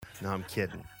No, I'm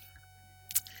kidding.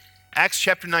 Acts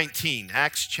chapter 19.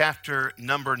 Acts chapter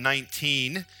number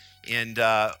 19. And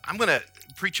I'm going to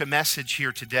preach a message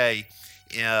here today.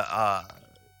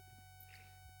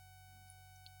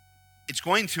 It's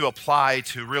going to apply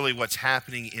to really what's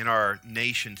happening in our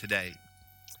nation today.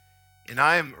 And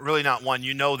I am really not one,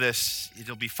 you know this,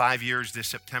 it'll be 5 years this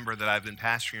September that I've been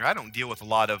pastoring here. I don't deal with a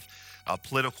lot of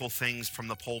political things from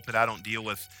the pulpit. I don't deal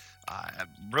with, I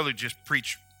really just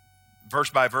preach verse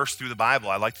by verse through the Bible.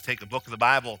 I like to take a book of the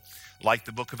Bible, like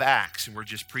the book of Acts, and we're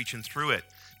just preaching through it.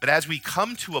 But as we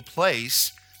come to a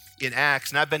place in Acts,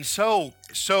 and I've been so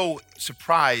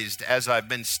surprised as I've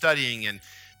been studying, and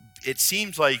it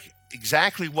seems like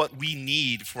exactly what we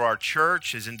need for our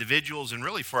church as individuals and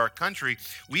really for our country,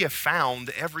 we have found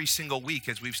every single week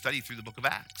as we've studied through the book of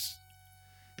Acts.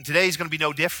 And today is going to be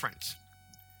no different.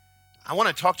 I want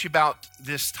to talk to you about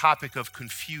this topic of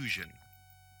confusion.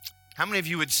 How many of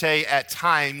you would say at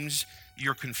times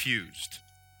you're confused?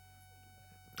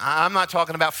 I'm not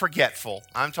talking about forgetful.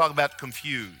 I'm talking about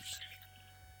confused.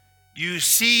 You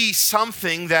see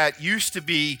something that used to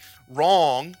be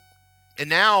wrong, and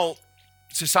now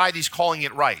society's calling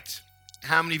it right.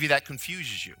 How many of you that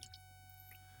confuses you?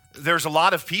 There's a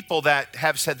lot of people that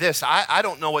have said this, I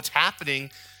don't know what's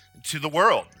happening to the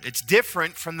world. It's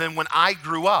different from than when I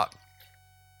grew up.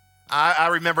 I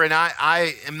remember, and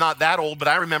I am not that old, but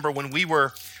I remember when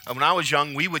I was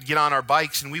young, we would get on our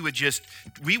bikes and we would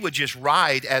just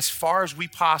ride as far as we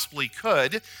possibly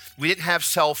could. We didn't have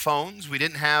cell phones. We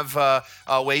didn't have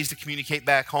ways to communicate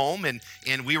back home.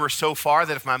 And we were so far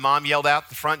that if my mom yelled out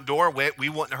the front door, we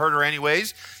wouldn't hurt her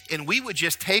anyways. And we would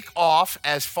just take off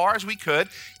as far as we could.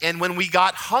 And when we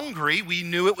got hungry, we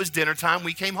knew it was dinner time,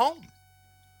 we came home.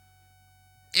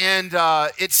 And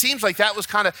it seems like that was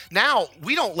now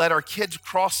we don't let our kids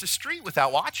cross the street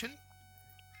without watching.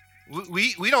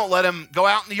 We don't let them go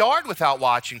out in the yard without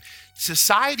watching.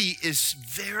 Society is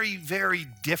very, very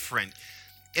different.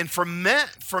 And for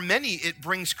many, it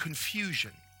brings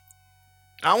confusion.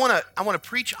 And I want to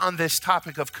preach on this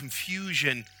topic of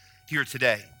confusion here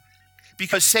today.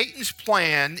 Because Satan's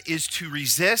plan is to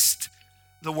resist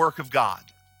the work of God.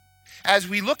 As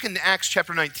we look into Acts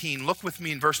chapter 19, look with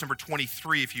me in verse number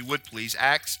 23, if you would please.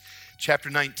 Acts chapter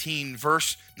 19,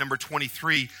 verse number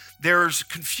 23. There's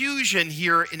confusion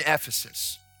here in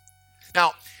Ephesus.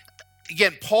 Now,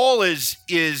 again, Paul is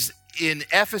in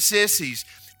Ephesus. He's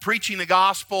preaching the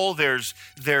gospel. There's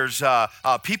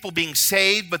people being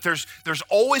saved, but there's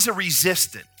always a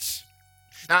resistance.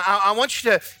 Now, I want you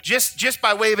to, just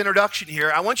by way of introduction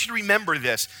here, I want you to remember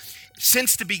this.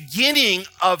 Since the beginning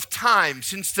of time,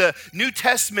 since the New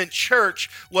Testament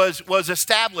church was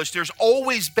established, there's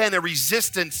always been a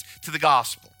resistance to the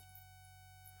gospel.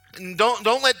 And don't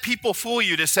let people fool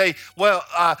you to say, well,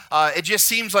 it just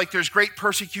seems like there's great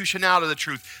persecution out of the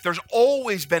truth. There's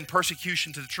always been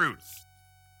persecution to the truth.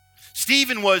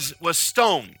 Stephen was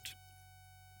stoned.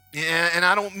 And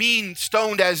I don't mean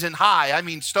stoned as in high. I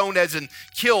mean stoned as in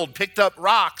killed, picked up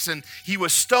rocks, and he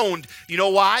was stoned. You know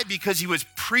why? Because he was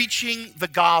preaching the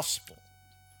gospel.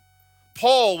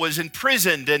 Paul was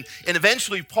imprisoned, and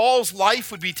eventually Paul's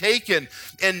life would be taken,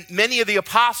 and many of the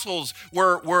apostles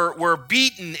were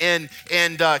beaten and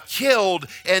killed,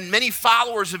 and many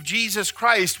followers of Jesus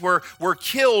Christ were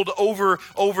killed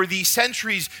over these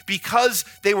centuries because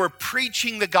they were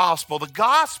preaching the gospel. The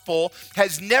gospel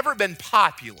has never been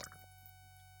popular.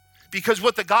 Because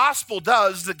what the gospel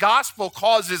does, the gospel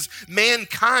causes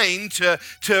mankind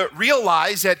to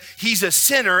realize that he's a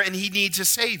sinner and he needs a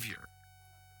savior.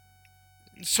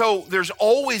 So there's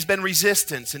always been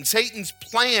resistance, and Satan's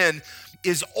plan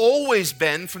has always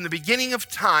been from the beginning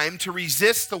of time to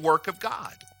resist the work of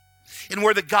God. And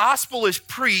where the gospel is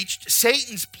preached,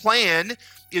 Satan's plan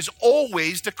is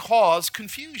always to cause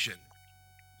confusion.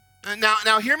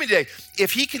 Now hear me today.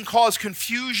 If he can cause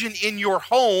confusion in your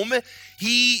home,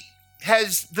 he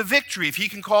has the victory. If he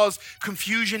can cause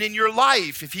confusion in your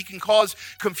life, if he can cause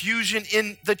confusion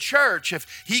in the church,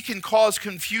 if he can cause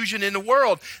confusion in the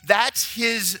world, that's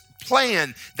his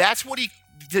plan. That's what he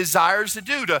desires to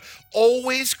do, to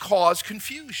always cause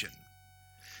confusion.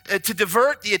 To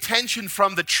divert the attention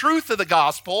from the truth of the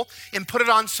gospel and put it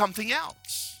on something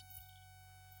else.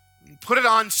 Put it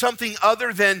on something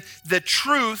other than the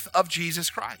truth of Jesus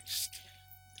Christ.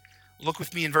 Look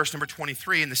with me in verse number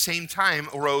 23. In the same time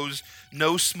arose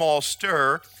no small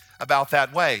stir about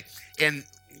that way. And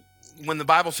when the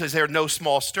Bible says there no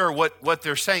small stir, what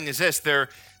they're saying is this: there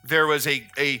was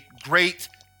a great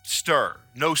stir.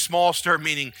 No small stir,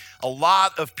 meaning a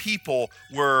lot of people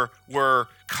were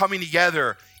coming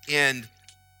together and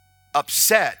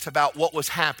upset about what was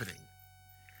happening.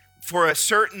 For a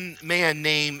certain man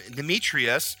named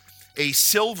Demetrius, a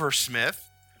silversmith,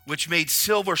 which made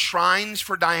silver shrines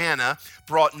for Diana,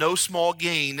 brought no small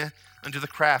gain unto the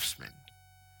craftsmen.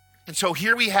 And so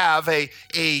here we have a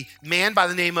man by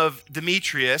the name of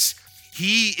Demetrius.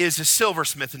 He is a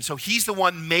silversmith, and so he's the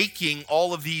one making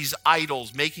all of these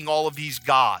idols, making all of these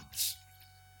gods.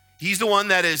 He's the one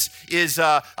that is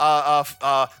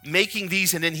making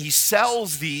these, and then he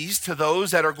sells these to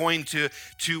those that are going to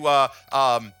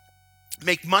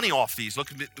make money off these.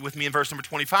 Look with me in verse number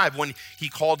 25. When he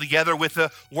called together with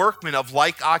the workmen of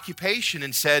like occupation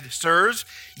and said, Sirs,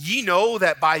 ye know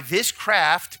that by this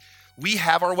craft we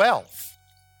have our wealth.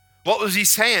 What was he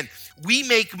saying? We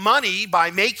make money by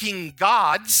making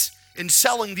gods and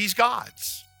selling these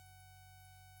gods.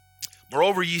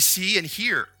 Moreover, ye see and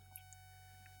hear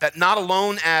that not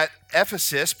alone at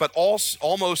Ephesus, but also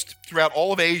almost throughout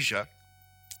all of Asia,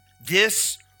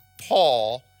 this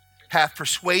Paul hath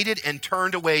persuaded and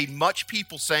turned away much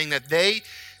people, saying that they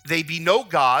be no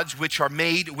gods which are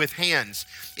made with hands.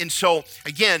 And so,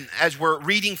 again, as we're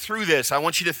reading through this, I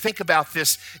want you to think about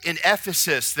this. In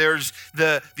Ephesus, there's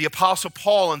the Apostle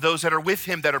Paul and those that are with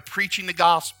him that are preaching the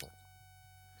gospel.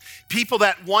 People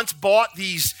that once bought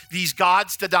these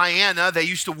gods to Diana, they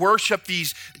used to worship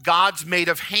these gods made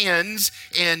of hands,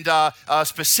 and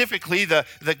specifically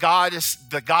the goddess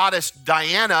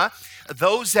Diana.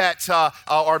 Those that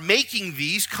are making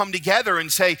these come together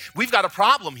and say, we've got a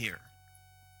problem here.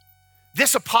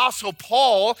 This Apostle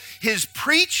Paul, his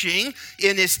preaching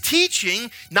and his teaching,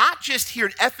 not just here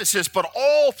in Ephesus, but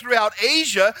all throughout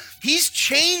Asia, he's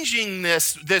changing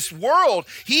this world.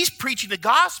 He's preaching the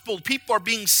gospel. People are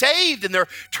being saved and they're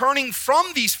turning from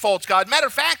these false gods. Matter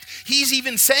of fact, he's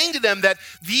even saying to them that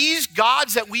these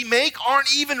gods that we make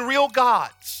aren't even real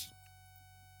gods.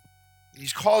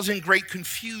 He's causing great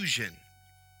confusion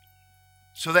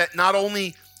so that not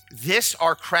only this,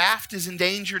 our craft, is in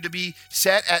danger to be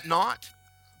set at naught,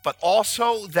 but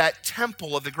also that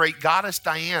temple of the great goddess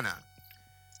Diana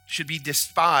should be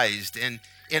despised, and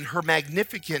her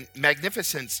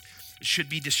magnificence should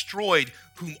be destroyed,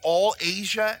 whom all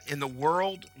Asia and the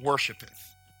world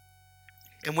worshipeth.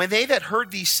 And when they that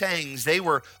heard these sayings, they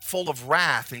were full of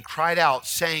wrath and cried out,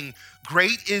 saying,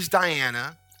 Great is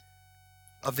Diana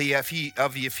of the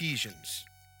Ephesians.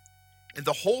 And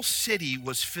the whole city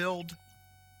was filled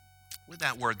with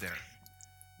that word there,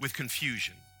 with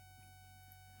confusion.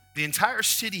 The entire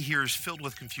city here is filled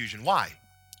with confusion. Why?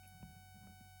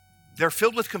 They're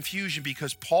filled with confusion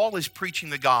because Paul is preaching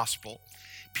the gospel.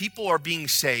 People are being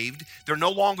saved. They're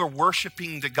no longer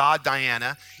worshiping the god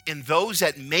Diana, and those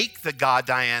that make the god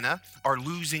Diana are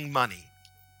losing money.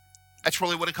 That's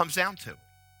really what it comes down to.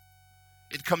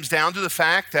 It comes down to the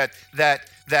fact that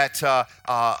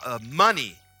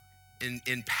money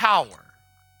and power.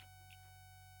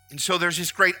 And so there's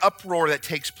this great uproar that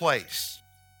takes place.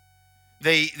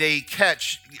 They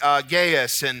catch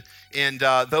Gaius and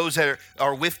those that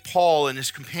are with Paul and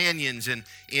his companions.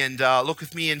 And look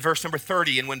with me in verse number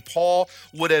 30. And when Paul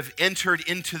would have entered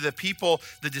into the people,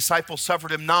 the disciples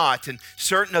suffered him not. And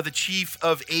certain of the chief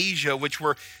of Asia, which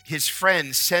were his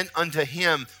friends, sent unto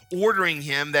him, ordering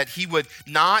him that he would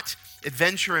not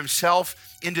adventure himself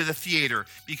into the theater,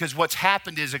 because what's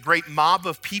happened is a great mob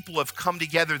of people have come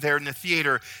together there in the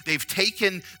theater. They've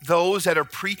taken those that are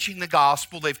preaching the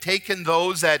gospel. They've taken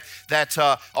those that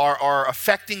are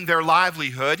affecting their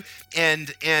livelihood,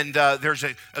 and there's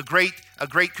a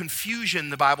great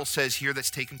confusion, the Bible says here, that's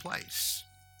taken place.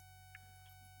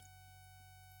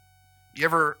 You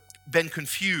ever been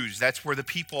confused? That's where the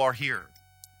people are here.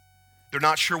 They're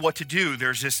not sure what to do.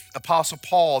 There's this Apostle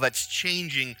Paul that's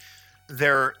changing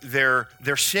their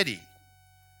city.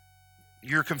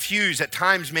 You're confused. At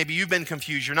times, maybe you've been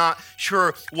confused. You're not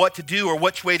sure what to do or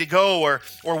which way to go or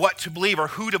what to believe or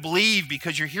who to believe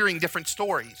because you're hearing different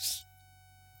stories.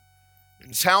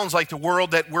 It sounds like the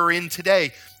world that we're in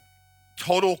today.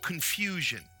 Total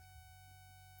confusion.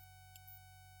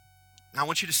 Now, I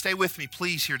want you to stay with me,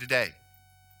 please, here today.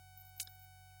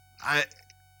 I'm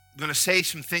going to say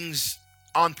some things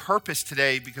on purpose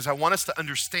today because I want us to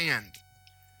understand,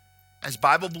 as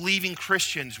Bible-believing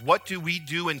Christians, what do we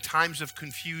do in times of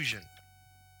confusion?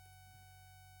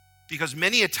 Because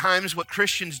many a times what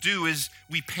Christians do is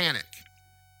we panic.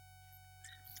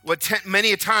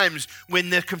 Many a times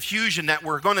when the confusion that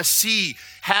we're going to see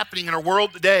happening in our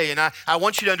world today, and I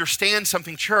want you to understand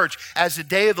something, church, as the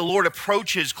day of the Lord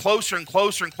approaches closer and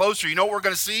closer and closer, you know what we're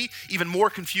going to see? Even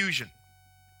more confusion.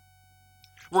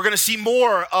 We're going to see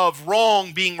more of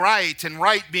wrong being right and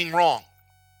right being wrong.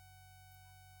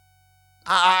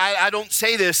 I don't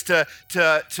say this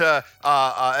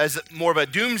as more of a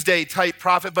doomsday type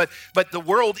prophet, but the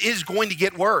world is going to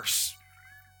get worse.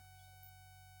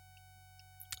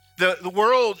 The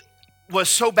world was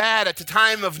so bad at the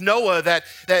time of Noah that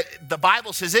the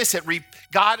Bible says this, that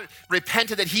God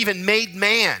repented that he even made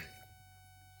man.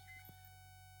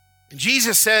 And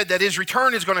Jesus said that his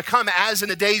return is going to come as in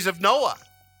the days of Noah.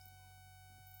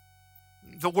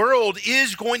 The world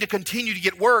is going to continue to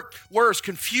get worse.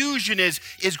 Confusion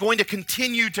is going to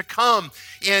continue to come.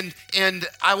 And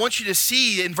I want you to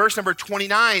see in verse number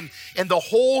 29, and the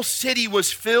whole city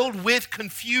was filled with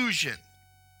confusion.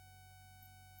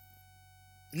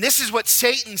 And this is what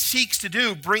Satan seeks to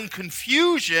do, bring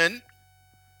confusion,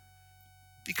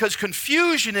 because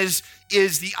confusion is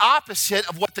the opposite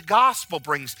of what the gospel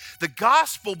brings. The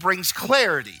gospel brings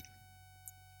clarity.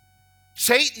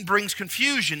 Satan brings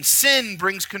confusion. Sin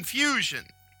brings confusion.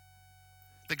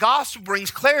 The gospel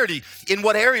brings clarity. In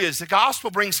what areas? The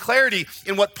gospel brings clarity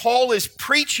in what Paul is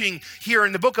preaching here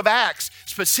in the book of Acts,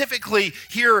 specifically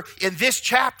here in this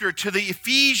chapter to the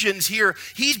Ephesians here.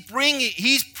 He's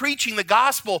preaching the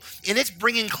gospel, and it's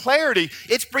bringing clarity.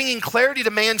 It's bringing clarity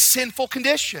to man's sinful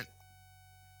condition.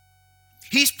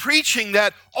 He's preaching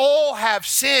that all have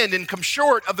sinned and come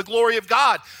short of the glory of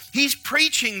God. He's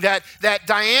preaching that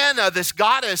Diana, this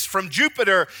goddess from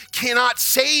Jupiter, cannot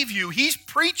save you. He's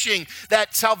preaching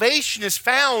that salvation is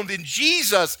found in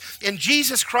Jesus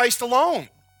Christ alone.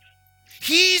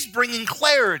 He's bringing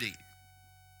clarity.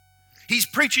 He's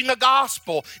preaching a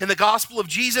gospel, and the gospel of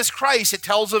Jesus Christ. It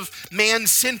tells of man's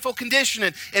sinful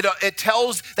condition. It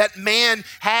tells that man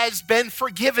has been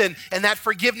forgiven, and that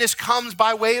forgiveness comes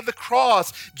by way of the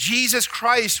cross. Jesus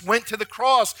Christ went to the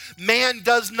cross. Man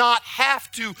does not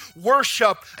have to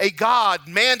worship a God.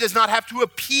 Man does not have to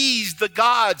appease the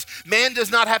gods. Man does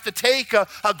not have to take a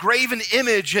graven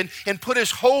image and put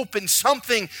his hope in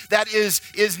something that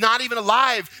is not even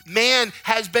alive. Man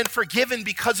has been forgiven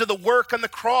because of the work on the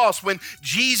cross. When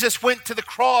Jesus went to the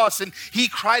cross and he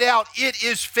cried out, "It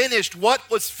is finished." What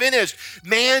was finished?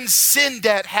 Man's sin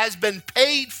debt has been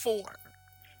paid for.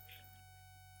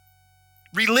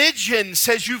 Religion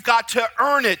says you've got to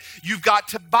earn it. You've got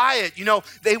to buy it. You know,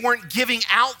 they weren't giving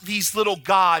out these little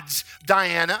gods,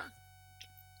 Diana.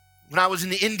 When I was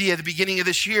in India at the beginning of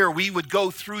this year, we would go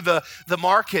through the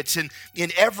markets, and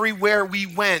everywhere we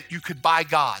went, you could buy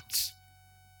gods.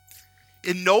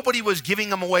 And nobody was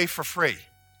giving them away for free.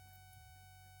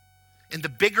 And the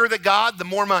bigger the god, the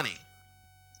more money.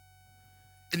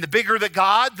 And the bigger the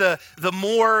god, the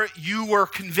more you were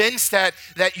convinced that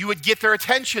you would get their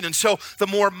attention. And so the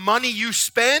more money you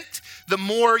spent, the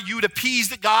more you would appease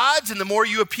the gods. And the more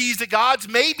you appease the gods,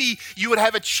 maybe you would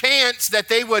have a chance that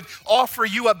they would offer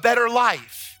you a better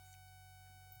life.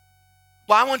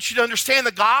 Well, I want you to understand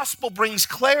the gospel brings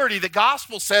clarity. The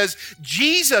gospel says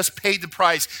Jesus paid the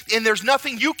price, and there's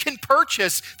nothing you can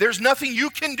purchase. There's nothing you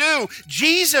can do.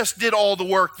 Jesus did all the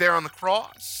work there on the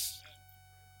cross.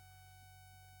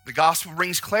 The gospel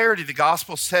brings clarity. The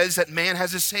gospel says that man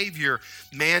has a Savior.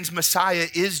 Man's Messiah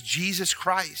is Jesus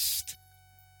Christ.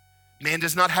 Man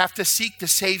does not have to seek to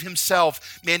save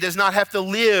himself. Man does not have to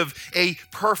live a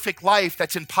perfect life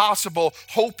that's impossible,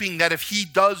 hoping that if he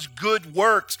does good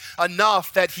works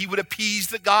enough that he would appease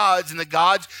the gods and the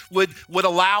gods would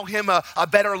allow him a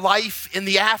better life in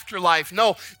the afterlife.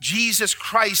 No, Jesus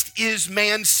Christ is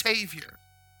man's Savior.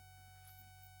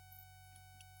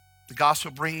 The gospel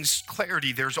brings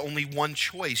clarity. There's only one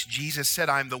choice. Jesus said,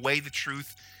 "I am the way, the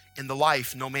truth, and the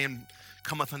life. No man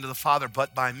cometh unto the Father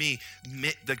but by me."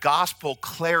 The gospel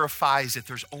clarifies that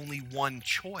there's only one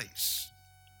choice.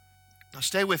 Now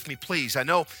stay with me, please. I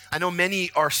know many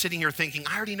are sitting here thinking,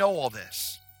 I already know all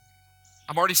this.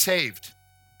 I'm already saved.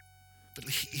 But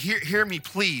hear me,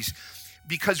 please,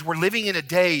 because we're living in a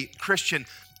day, Christian,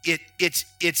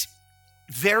 it's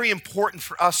very important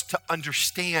for us to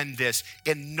understand this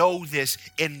and know this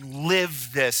and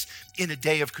live this in a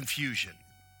day of confusion.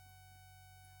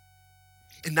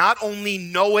 And not only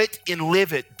know it and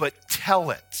live it, but tell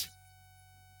it.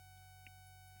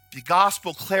 The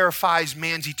gospel clarifies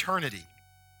man's eternity.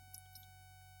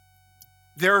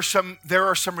 There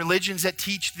are some religions that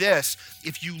teach this.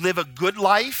 If you live a good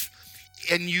life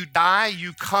and you die,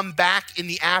 you come back in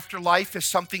the afterlife as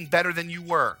something better than you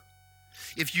were.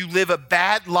 If you live a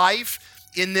bad life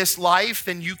in this life,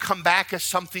 then you come back as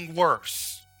something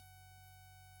worse.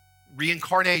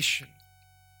 Reincarnation.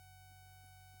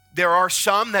 There are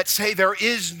some that say there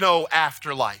is no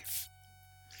afterlife.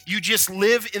 You just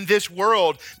live in this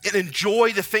world and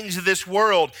enjoy the things of this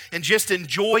world and just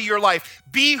enjoy your life.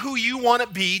 Be who you want to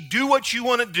be, do what you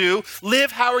want to do,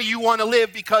 live how you want to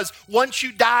live, because once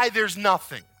you die, there's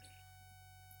nothing.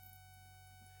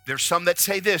 There's some that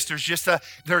say this,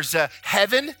 there's a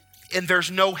heaven and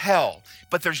there's no hell,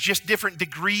 but there's just different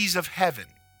degrees of heaven.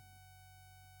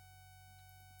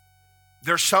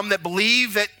 There's some that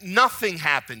believe that nothing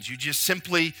happens. You just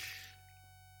simply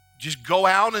just go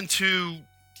out into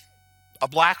a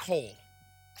black hole.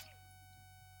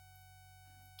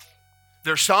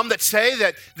 There's some that say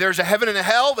that there's a heaven and a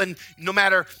hell, and no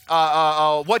matter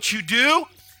what you do,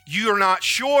 you are not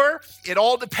sure. It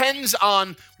all depends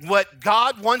on what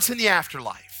God wants in the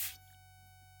afterlife.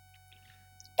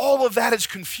 All of that is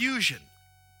confusion.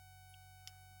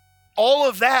 All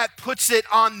of that puts it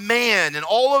on man, and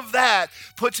all of that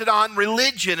puts it on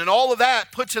religion, and all of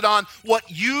that puts it on what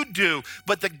you do.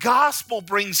 But the gospel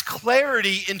brings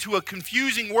clarity into a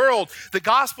confusing world. The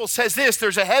gospel says this,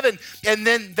 there's a heaven and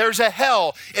then there's a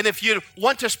hell. And if you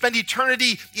want to spend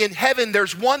eternity in heaven,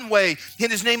 there's one way,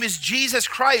 and his name is Jesus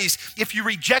Christ. If you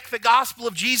reject the gospel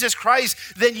of Jesus Christ,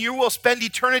 then you will spend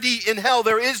eternity in hell.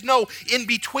 There is no in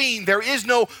between. There is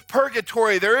no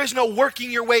purgatory. There is no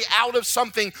working your way out of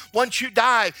something once you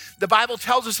die. The Bible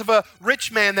tells us of a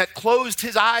rich man that closed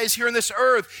his eyes here on this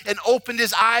earth and opened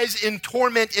his eyes in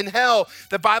torment in hell.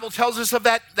 The Bible tells us of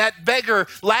that beggar,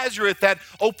 Lazarus, that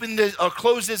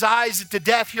closed his eyes to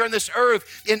death here on this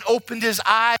earth and opened his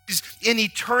eyes in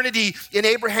eternity in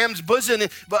Abraham's bosom.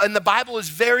 And the Bible is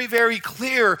very, very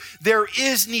clear. There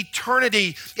is an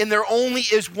eternity, and there only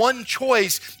is one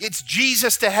choice. It's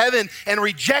Jesus to heaven, and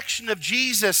rejection of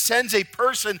Jesus sends a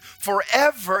person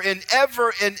forever and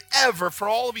ever and ever, for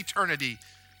all of eternity,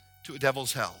 to a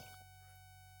devil's hell.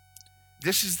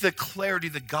 This is the clarity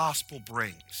the gospel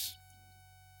brings.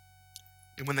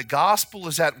 And when the gospel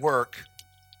is at work,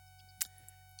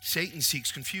 Satan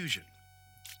seeks confusion.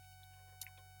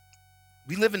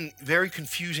 We live in very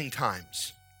confusing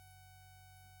times.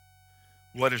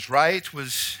 What is right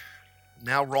was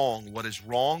now wrong. What is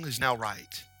wrong is now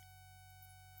right.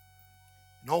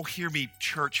 No, hear me,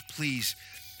 church, please.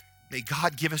 May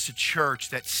God give us a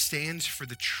church that stands for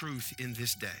the truth in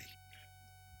this day.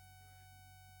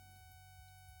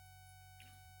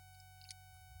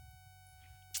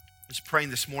 I was praying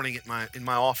this morning in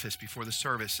my office before the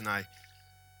service, and I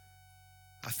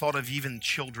thought of even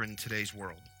children in today's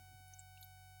world.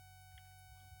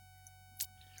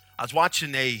 I was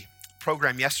watching a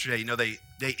program yesterday. You know, they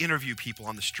interview people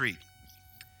on the street,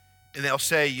 and they'll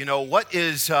say, you know,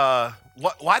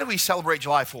 why do we celebrate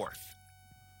July 4th?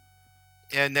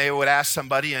 And they would ask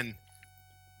somebody, and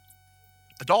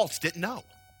adults didn't know.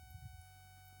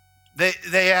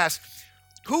 They asked,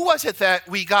 who was it that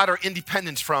we got our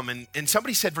independence from? And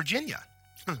somebody said Virginia.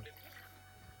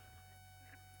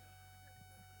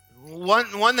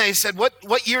 One they said,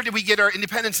 what year did we get our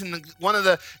independence? And one of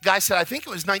the guys said, I think it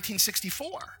was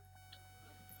 1964.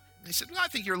 They said, well, I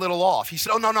think you're a little off. He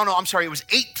said, oh, no, I'm sorry. It was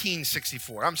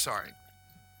 1864. I'm sorry.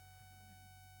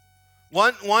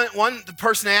 One the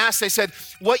person they asked, they said,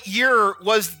 what year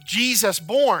was Jesus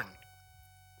born?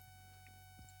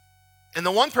 And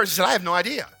the one person said, I have no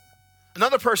idea.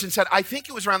 Another person said, I think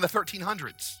it was around the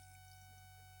 1300s.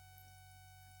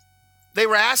 They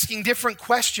were asking different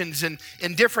questions and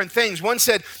different things. One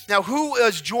said, now who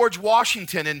is George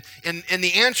Washington? And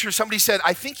the answer, somebody said,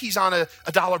 I think he's on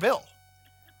a dollar bill.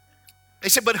 They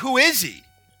said, but who is he?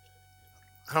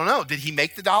 I don't know. Did he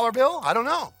make the dollar bill? I don't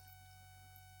know.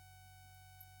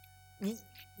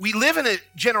 We live in a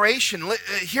generation,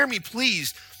 hear me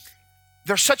please,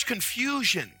 there's such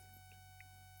confusion.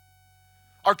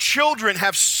 Our children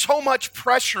have so much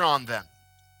pressure on them.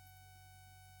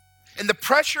 And the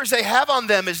pressures they have on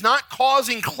them is not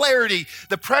causing clarity.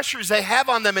 The pressures they have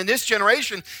on them in this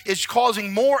generation is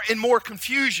causing more and more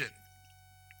confusion.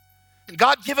 And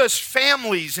God give us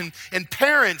families and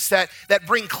parents that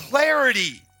bring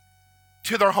clarity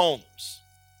to their homes.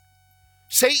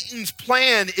 Satan's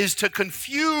plan is to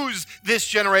confuse this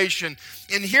generation.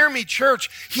 And hear me, church,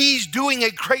 he's doing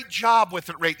a great job with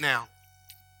it right now.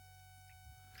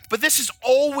 But this has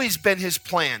always been his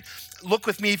plan. Look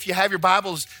with me, if you have your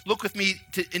Bibles, look with me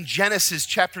in Genesis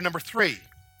chapter number 3.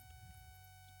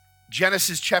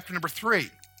 Genesis chapter number 3.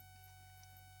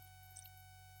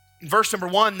 In verse number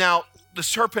 1, now the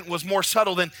serpent was more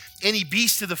subtle than any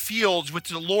beast of the fields which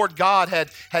the Lord God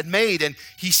had made. And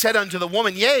he said unto the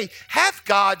woman, yea, hath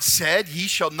God said, ye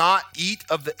shall not eat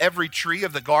of every tree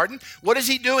of the garden? What is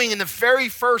he doing in the very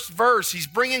first verse? He's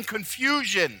bringing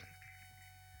confusion.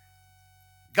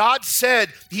 God said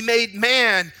he made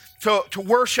man to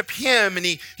worship him, and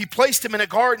he placed him in a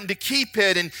garden to keep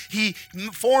it, and he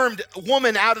formed a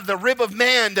woman out of the rib of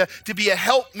man to be a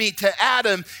helpmeet to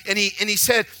Adam, and he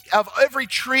said, of every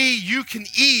tree you can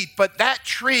eat, but that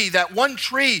one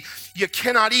tree you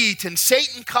cannot eat. And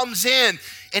Satan comes in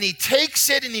and he takes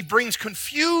it and he brings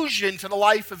confusion to the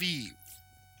life of Eve.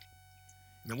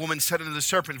 And the woman said unto the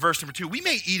serpent, verse number 2, we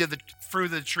may eat of the fruit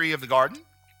of the tree of the garden,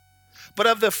 but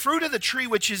of the fruit of the tree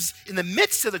which is in the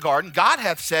midst of the garden, God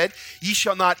hath said, ye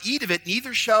shall not eat of it,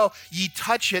 neither shall ye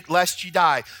touch it, lest ye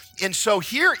die. And so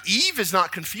here Eve is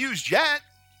not confused yet.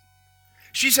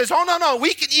 She says, oh, no,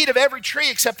 we can eat of every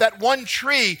tree except that one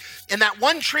tree. And that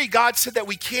one tree, God said that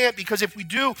we can't, because if we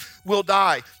do, we'll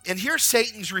die. And here's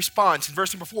Satan's response in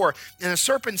verse number 4. And the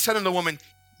serpent said unto the woman,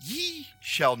 ye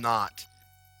shall not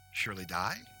surely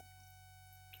die.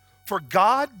 For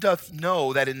God doth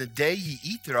know that in the day ye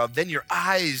eat thereof, then your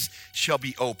eyes shall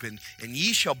be opened, and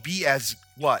ye shall be as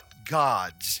what?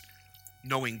 Gods,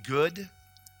 knowing good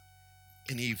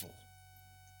and evil.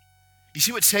 You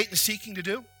see what Satan is seeking to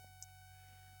do?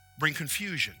 Bring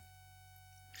confusion.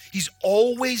 He's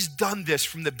always done this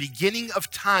from the beginning of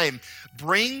time.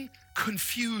 Bring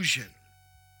confusion.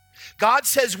 God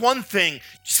says one thing,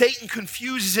 Satan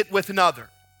confuses it with another.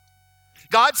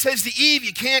 God says to Eve,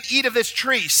 you can't eat of this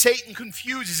tree. Satan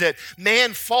confuses it.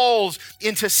 Man falls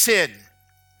into sin.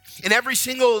 And every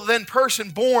single then person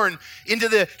born into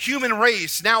the human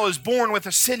race now is born with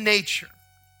a sin nature.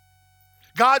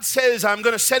 God says, I'm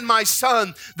going to send my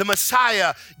son, the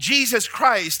Messiah, Jesus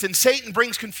Christ. And Satan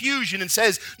brings confusion and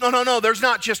says, no, there's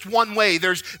not just one way.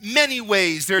 There's many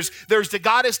ways. There's the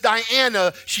goddess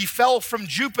Diana. She fell from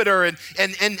Jupiter, and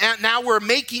now we're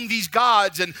making these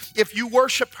gods. And if you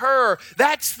worship her,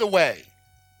 that's the way.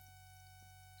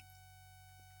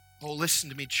 Oh, listen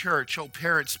to me, church. Oh,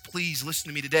 parents, please listen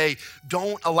to me today.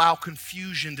 Don't allow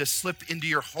confusion to slip into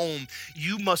your home.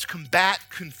 You must combat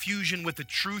confusion with the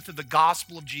truth of the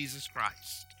gospel of Jesus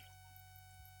Christ.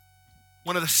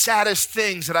 One of the saddest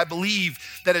things that I believe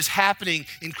that is happening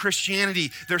in Christianity,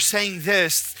 they're saying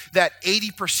this, that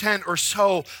 80% or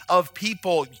so of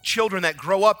people, children that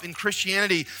grow up in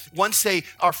Christianity, once they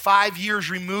are 5 years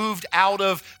removed out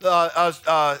of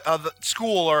the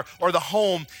school or the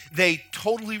home, they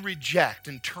totally reject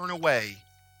and turn away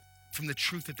from the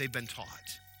truth that they've been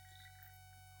taught.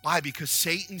 Why? Because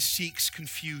Satan seeks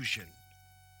confusion.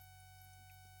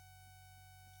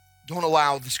 Don't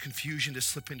allow this confusion to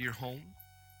slip into your home.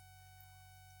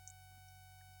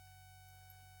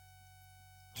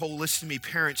 Oh, listen to me,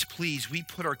 parents, please. We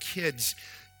put our kids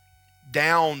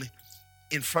down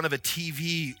in front of a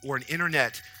TV or an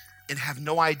internet and have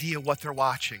no idea what they're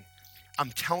watching. I'm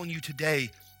telling you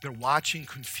today, they're watching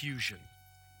confusion.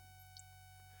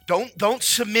 Don't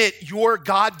submit your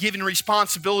God-given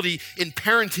responsibility in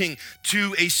parenting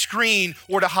to a screen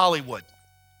or to Hollywood.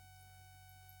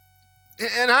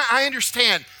 And I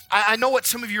understand. I know what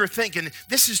some of you are thinking.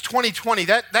 This is 2020.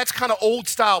 That's kind of old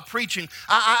style preaching.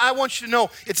 I want you to know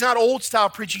it's not old style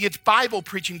preaching, it's Bible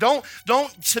preaching. Don't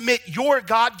submit your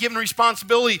God-given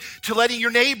responsibility to letting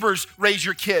your neighbors raise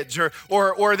your kids, or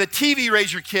the TV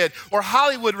raise your kid, or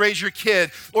Hollywood raise your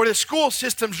kid, or the school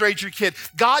systems raise your kid.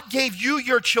 God gave you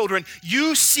your children.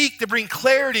 You seek to bring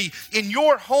clarity in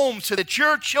your home so that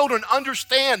your children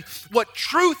understand what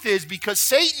truth is, because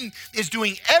Satan is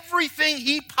doing everything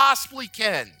he possibly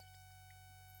can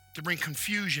to bring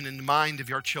confusion in the mind of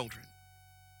your children,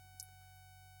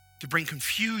 to bring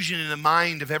confusion in the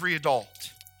mind of every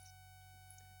adult.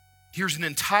 Here's an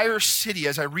entire city,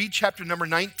 as I read chapter number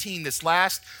 19, this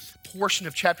last portion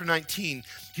of chapter 19,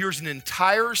 here's an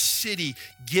entire city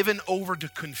given over to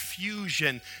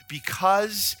confusion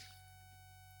because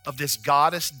of this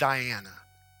goddess Diana.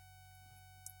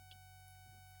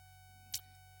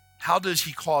 How does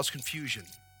he cause confusion?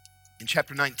 In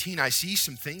chapter 19, I see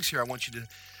some things here I want you to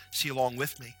see along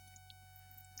with me.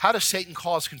 How does Satan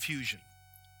cause confusion?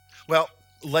 Well,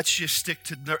 let's just stick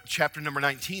to chapter number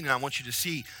 19, and I want you to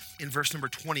see in verse number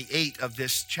 28 of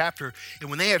this chapter. And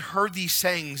when they had heard these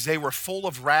sayings, they were full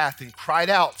of wrath and cried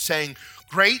out, saying,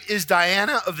 great is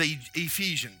Diana of the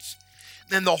Ephesians.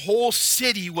 Then the whole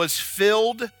city was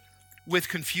filled with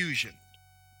confusion.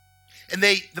 And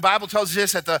the Bible tells us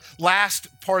this at the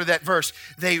last part of that verse,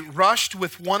 they rushed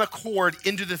with one accord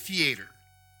into the theater.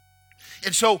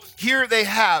 And so here they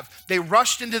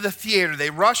rushed into the theater.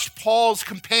 They rushed Paul's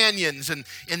companions and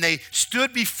they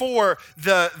stood before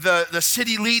the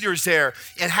city leaders there.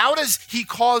 And how does he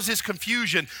cause this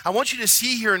confusion? I want you to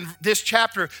see here in this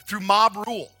chapter through mob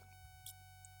rule.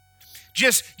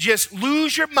 Just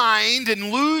lose your mind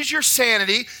and lose your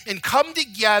sanity and come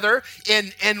together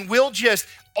and we'll just,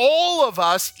 all of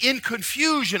us in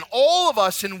confusion, all of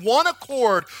us in one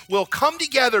accord will come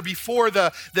together before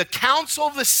the council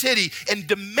of the city and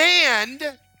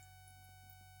demand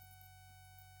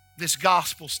this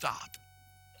gospel stop.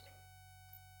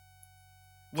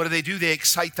 What do? They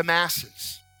excite the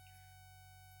masses.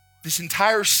 This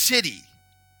entire city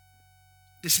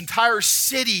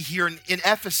here in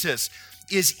Ephesus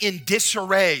is in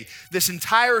disarray. This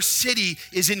entire city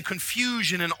is in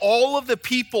confusion, and all of the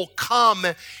people come,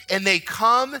 and they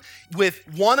come with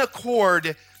one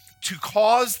accord to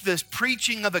cause this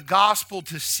preaching of the gospel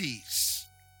to cease.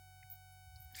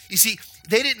 You see,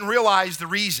 they didn't realize the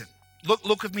reason.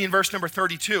 Look with me in verse number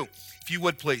 32, if you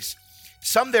would please.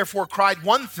 Some therefore cried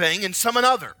one thing and some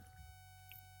another.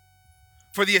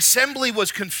 For the assembly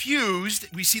was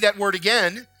confused, we see that word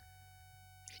again,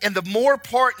 and the more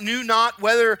part knew not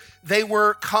whether they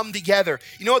were come together.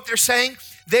 You know what they're saying?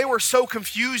 They were so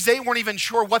confused, they weren't even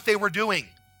sure what they were doing.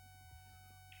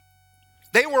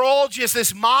 They were all just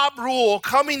this mob rule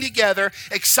coming together,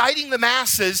 exciting the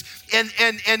masses,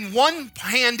 and one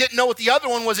hand didn't know what the other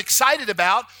one was excited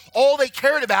about. All they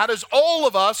cared about is all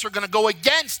of us are going to go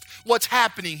against what's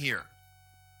happening here.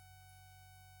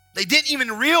 They didn't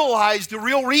even realize the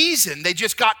real reason. They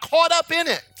just got caught up in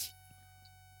it.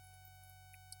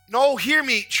 No, hear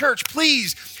me, church,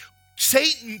 please.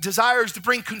 Satan desires to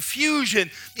bring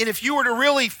confusion. And if you were to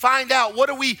really find out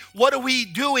what are we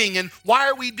doing and why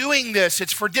are we doing this,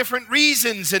 it's for different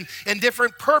reasons and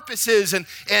different purposes. And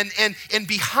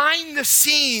behind the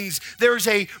scenes, there's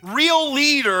a real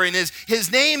leader, and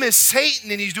his name is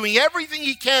Satan, and he's doing everything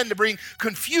he can to bring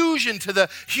confusion to the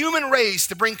human race,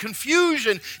 to bring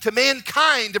confusion to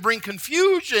mankind, to bring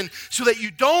confusion so that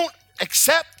you don't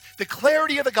accept the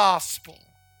clarity of the gospel.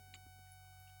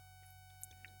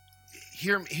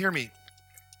 Hear me.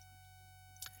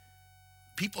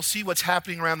 People see what's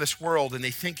happening around this world and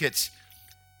they think it's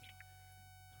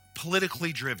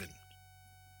politically driven.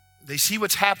 They see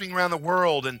what's happening around the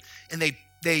world and they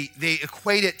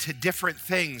equate it to different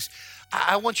things.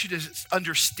 I want you to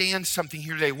understand something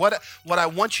here today. What I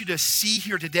want you to see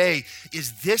here today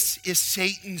is this is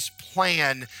Satan's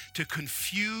plan to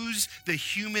confuse the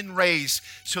human race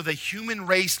so the human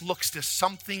race looks to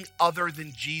something other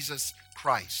than Jesus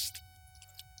Christ.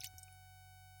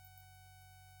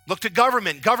 Look to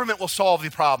government. Government will solve the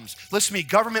problems. Listen to me,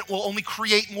 government will only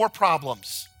create more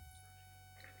problems.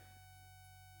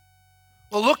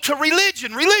 Well, look to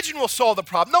religion. Religion will solve the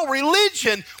problem. No,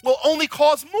 religion will only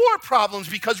cause more problems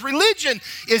because religion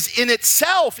is in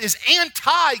itself is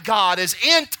anti-God, is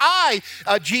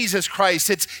anti-Jesus Christ.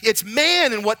 It's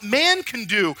man and what man can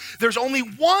do. There's only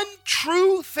one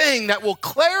true thing that will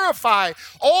clarify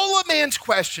all of man's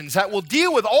questions, that will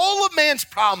deal with all of man's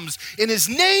problems, and his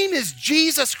name is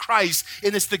Jesus Christ,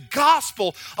 and it's the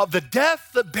gospel of the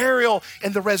death, the burial,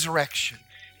 and the resurrection.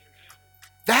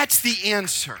 That's the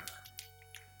answer.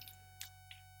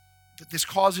 But this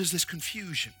causes this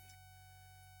confusion.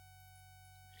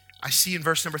 I see in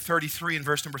verse number 33 and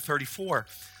verse number 34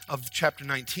 of chapter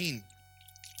 19.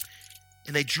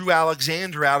 And they drew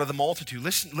Alexander out of the multitude.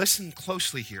 Listen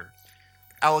closely here.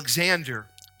 Alexander,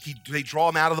 they draw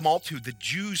him out of the multitude, the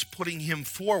Jews putting him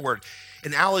forward.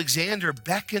 And Alexander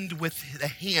beckoned with the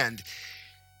hand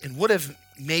and would have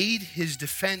made his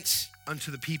defense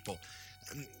unto the people.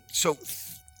 So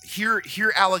here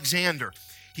Alexander,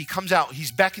 he comes out,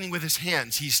 he's beckoning with his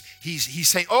hands. He's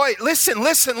saying, oh, wait, listen.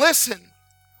 I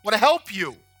want to help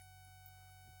you.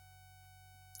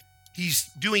 He's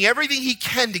doing everything he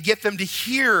can to get them to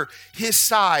hear his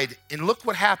side. And look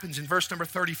what happens in verse number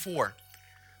 34.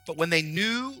 But when they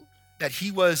knew that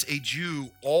he was a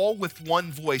Jew, all with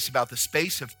one voice about the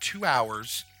space of 2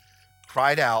 hours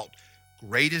cried out,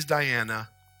 great is Diana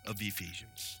of the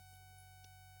Ephesians.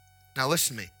 Now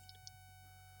listen to me.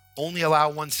 Only allow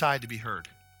one side to be heard.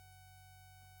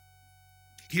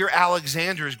 Here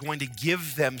Alexander is going to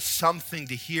give them something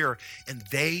to hear, and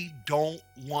they don't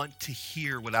want to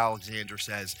hear what Alexander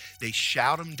says. They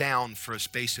shout him down for a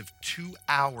space of 2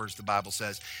 hours, the Bible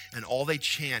says, and all they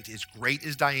chant is, great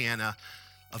is Diana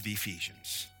of the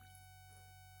Ephesians.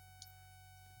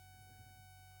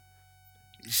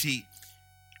 You see,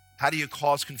 how do you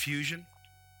cause confusion?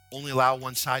 Only allow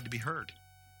one side to be heard.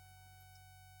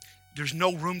 There's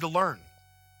no room to learn.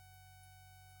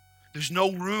 There's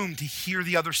no room to hear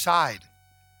the other side.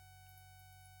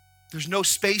 There's no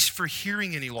space for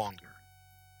hearing any longer.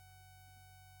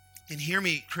 And hear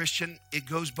me, Christian, it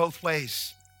goes both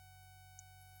ways.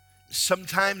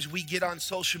 Sometimes we get on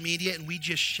social media and we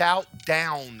just shout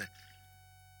down.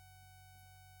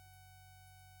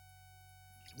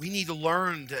 We need to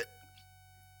learn that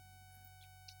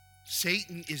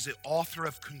Satan is the author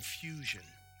of confusion.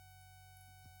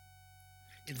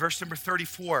 In verse number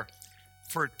 34,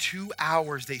 for 2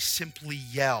 hours they simply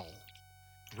yell,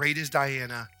 great is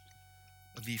Diana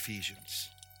of the Ephesians.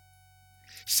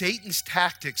 Satan's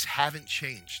tactics haven't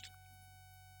changed.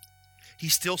 He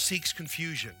still seeks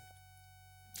confusion.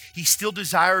 He still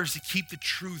desires to keep the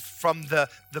truth from the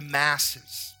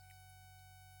masses.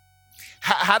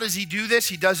 How does he do this?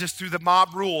 He does this through the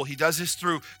mob rule. He does this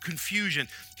through confusion.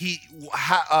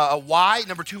 Why?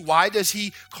 Number two, why does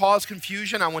he cause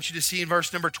confusion? I want you to see in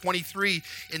verse number 23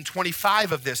 and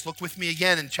 25 of this. Look with me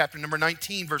again in chapter number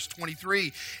 19, verse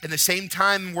 23. In the same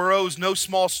time arose no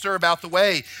small stir about the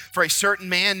way, for a certain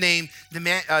man named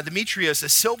Demetrius, a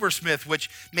silversmith,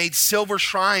 which made silver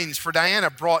shrines for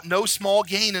Diana, brought no small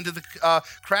gain unto the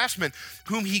craftsmen,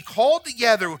 whom he called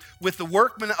together with the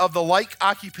workmen of the like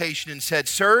occupation and said,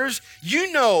 Sirs,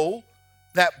 you know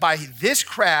that by this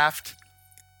craft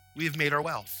we have made our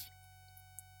wealth.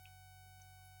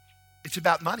 It's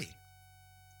about money.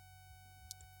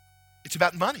 It's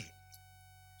about money.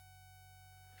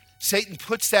 Satan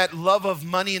puts that love of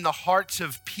money in the hearts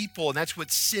of people, and that's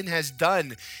what sin has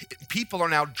done. People are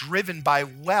now driven by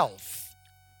wealth.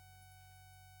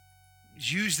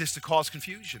 He's used this to cause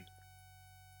confusion.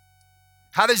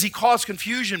 How does he cause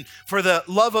confusion? For the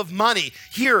love of money.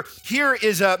 Here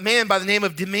is a man by the name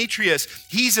of Demetrius.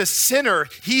 He's a sinner.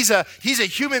 He's a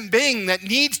human being that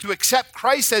needs to accept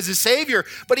Christ as his Savior,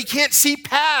 but he can't see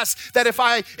past that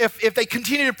if they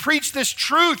continue to preach this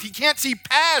truth, he can't see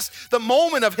past the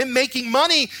moment of him making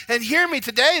money. And hear me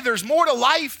today, there's more to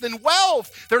life than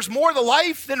wealth. There's more to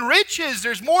life than riches.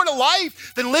 There's more to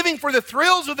life than living for the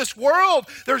thrills of this world.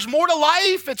 There's more to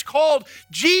life. It's called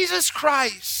Jesus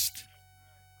Christ.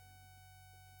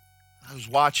 I was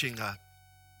watching a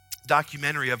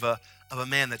documentary of a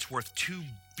man that's worth $2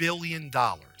 billion.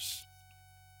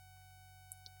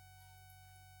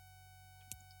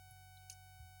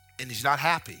 And he's not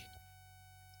happy.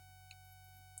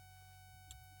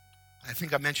 I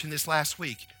think I mentioned this last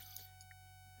week.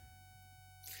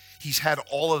 He's had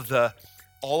all of the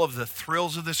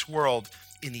thrills of this world,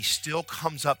 and he still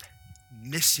comes up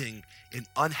missing and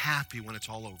unhappy when it's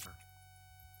all over.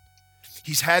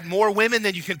 He's had more women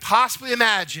than you can possibly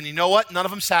imagine. You know what? None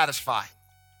of them satisfy.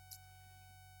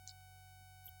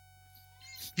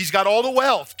 He's got all the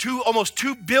wealth, almost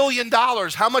 $2 billion.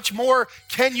 How much more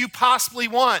can you possibly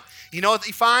want? You know what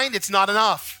they find? It's not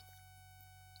enough.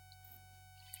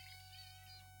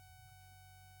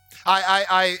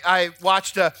 I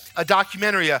watched a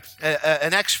documentary, an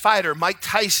ex-fighter, Mike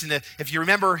Tyson. If you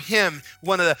remember him,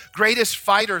 one of the greatest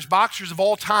boxers of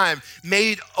all time,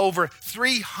 made over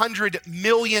 $300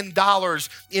 million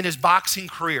in his boxing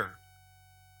career.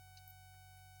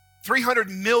 $300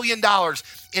 million,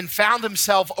 and found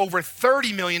himself over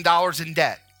 $30 million in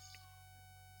debt.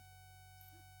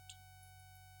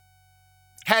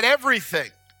 Had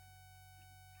everything,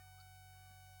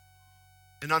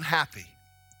 and unhappy.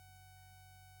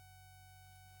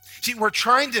 See, we're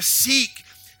trying to seek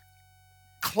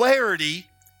clarity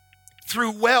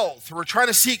through wealth. We're trying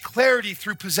to seek clarity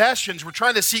through possessions. We're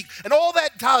trying to seek, and all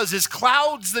that does is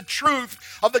clouds the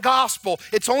truth of the gospel.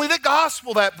 It's only the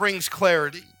gospel that brings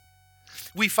clarity.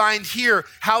 We find here,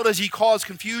 how does he cause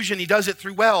confusion? He does it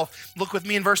through wealth. Look with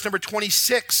me in verse number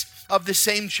 26 of the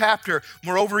same chapter.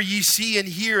 Moreover, ye see and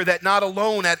hear that not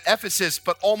alone at Ephesus,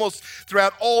 but almost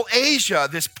throughout all Asia,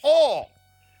 this Paul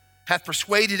hath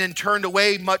persuaded and turned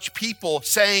away much people,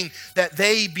 saying that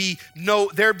there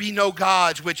be no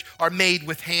gods which are made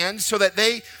with hands, so that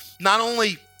they not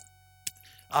only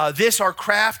this our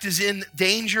craft is in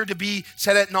danger to be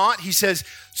set at naught. He says,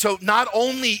 so not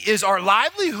only is our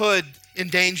livelihood in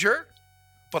danger,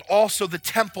 but also the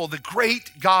temple, the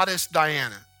great goddess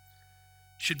Diana,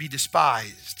 should be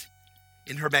despised,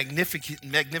 and her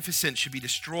magnificence should be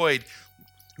destroyed,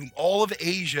 whom all of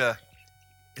Asia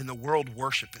and the world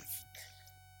worshipeth.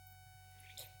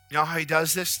 You know how he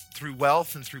does this? Through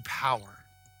wealth and through power.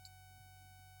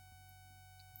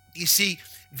 You see,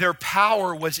 their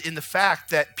power was in the fact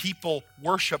that people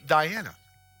worship Diana.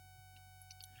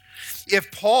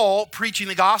 If Paul, preaching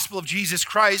the gospel of Jesus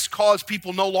Christ, caused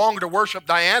people no longer to worship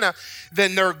Diana,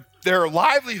 then their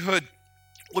livelihood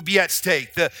would be at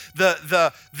stake.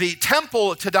 The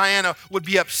temple to Diana would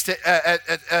be at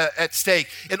stake.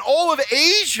 And all of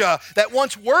Asia that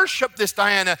once worshiped this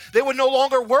Diana, they would no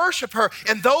longer worship her.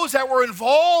 And those that were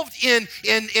involved in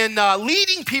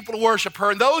leading people to worship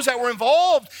her, and those that were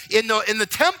involved in the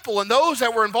temple, and those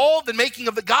that were involved in making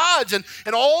of the gods, and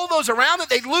all those around it,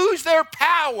 they'd lose their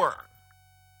power.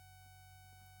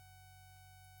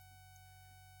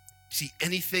 See,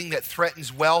 anything that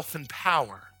threatens wealth and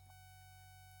power.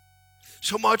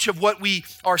 So much of what we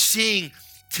are seeing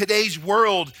today's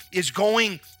world is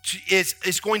going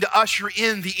to usher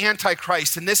in the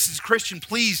Antichrist. And this is, Christian,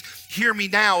 please hear me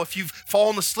now. If you've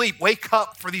fallen asleep, wake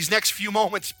up for these next few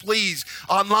moments, please.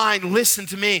 Online, listen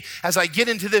to me as I get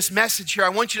into this message here. I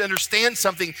want you to understand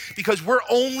something, because we're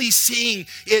only seeing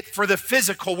it for the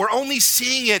physical. We're only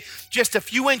seeing it just a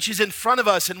few inches in front of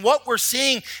us. And what we're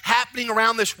seeing happening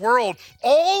around this world,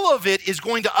 all of it is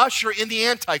going to usher in the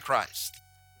Antichrist.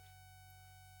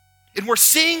 And we're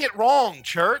seeing it wrong,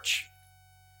 church.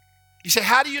 You say,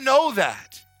 how do you know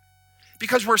that?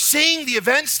 Because we're seeing the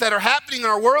events that are happening in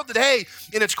our world today,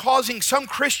 and it's causing some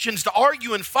Christians to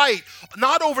argue and fight,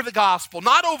 not over the gospel,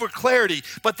 not over clarity,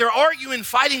 but they're arguing,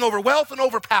 fighting over wealth and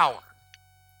over power.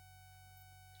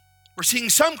 We're seeing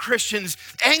some Christians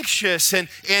anxious and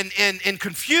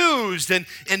confused and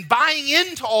buying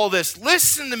into all this.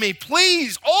 Listen to me,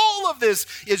 please. All of this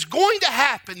is going to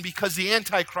happen because the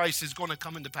Antichrist is going to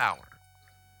come into power.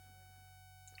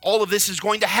 All of this is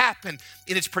going to happen,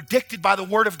 and it's predicted by the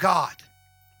Word of God.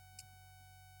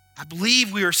 I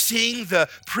believe we are seeing the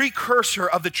precursor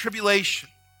of the tribulation.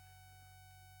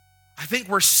 I think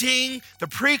we're seeing the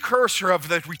precursor of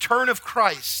the return of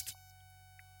Christ.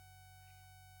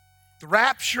 The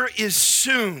rapture is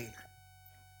soon.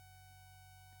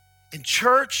 And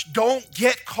church, don't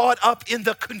get caught up in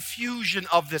the confusion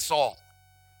of this all.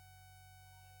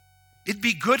 It'd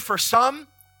be good for some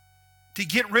to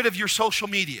get rid of your social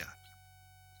media.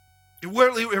 It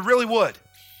really would.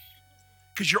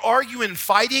 Because you're arguing and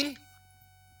fighting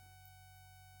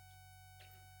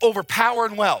over power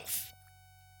and wealth.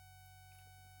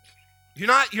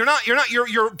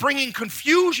 You're bringing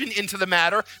confusion into the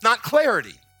matter, not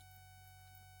clarity.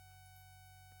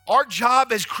 Our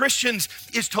job as Christians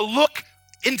is to look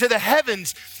into the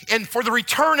heavens and for the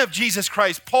return of Jesus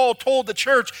Christ. Paul told the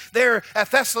church there at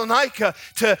Thessalonica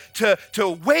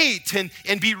to wait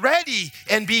and be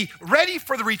ready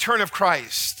for the return of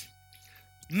Christ.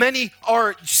 Many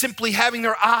are simply having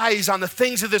their eyes on the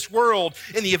things of this world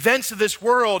and the events of this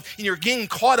world, and you're getting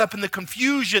caught up in the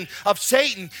confusion of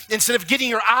Satan instead of getting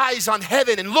your eyes on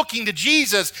heaven and looking to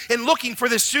Jesus and looking for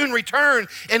this soon return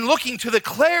and looking to the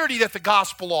clarity that the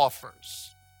gospel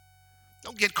offers.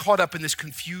 Don't get caught up in this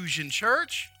confusion,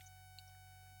 church.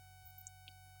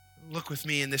 Look with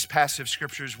me in this passage of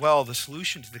Scripture as well, the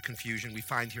solution to the confusion we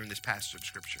find here in this passage of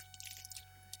Scripture.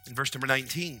 In verse number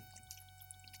 19.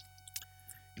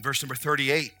 In verse number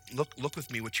 38, look with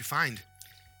me what you find.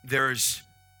 There's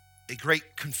a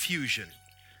great confusion.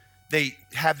 They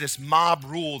have this mob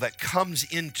rule that comes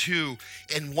into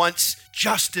and wants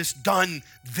justice done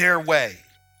their way.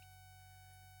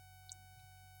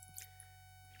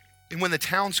 And when the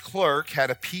town's clerk had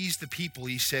appeased the people,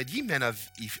 he said, "Ye men of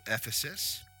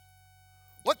Ephesus,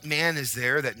 what man is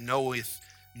there that knoweth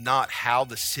not how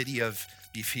the city of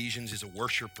the Ephesians is a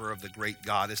worshiper of the great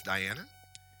goddess Diana,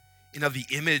 and of the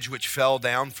image which fell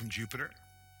down from Jupiter?"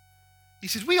 He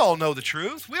says, we all know the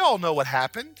truth. We all know what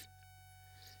happened.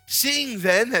 Seeing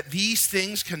then that these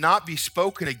things cannot be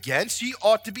spoken against, ye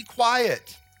ought to be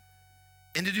quiet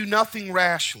and to do nothing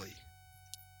rashly.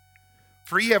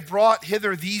 For ye have brought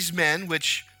hither these men,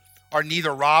 which are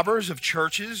neither robbers of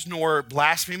churches nor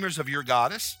blasphemers of your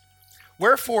goddess.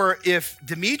 Wherefore, if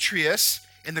Demetrius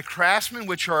and the craftsmen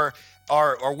which are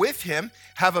with him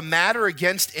have a matter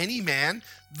against any man,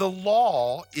 the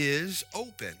law is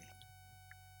open.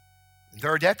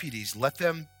 There are deputies, let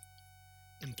them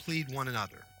implead one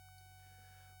another.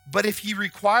 But if ye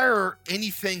require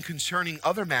anything concerning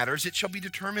other matters, it shall be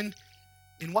determined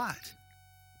in what?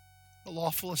 The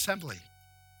lawful assembly.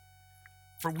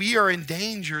 For we are in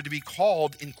danger to be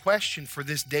called in question for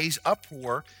this day's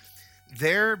uproar,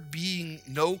 there being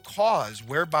no cause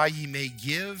whereby ye may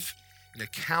give an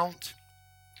account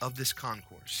of this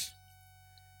concourse.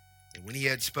 And when he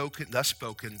had thus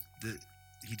spoken,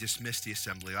 he dismissed the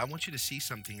assembly. I want you to see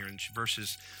something here in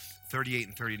verses 38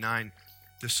 and 39.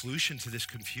 The solution to this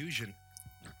confusion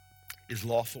is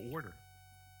lawful order.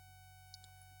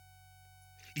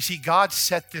 You see, God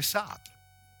set this up.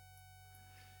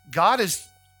 God has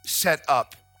set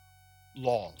up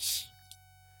laws.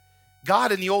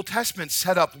 God in the Old Testament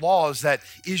set up laws that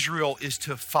Israel is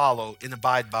to follow and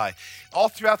abide by. All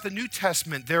throughout the New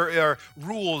Testament, there are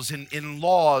rules and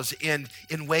laws and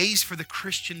ways for the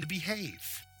Christian to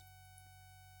behave.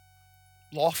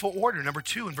 Lawful order, number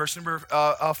 2, in verse number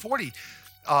 40.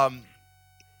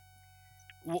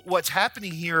 What's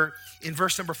happening here in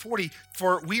verse number 40,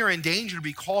 for we are in danger to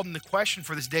be called into question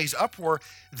for this day's uproar,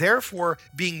 therefore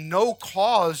being no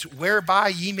cause whereby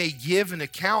ye may give an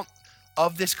account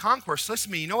of this concourse. Listen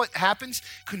to me, you know what happens?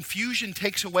 Confusion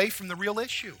takes away from the real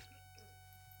issue.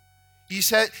 He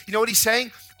said, you know what he's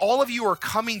saying? All of you are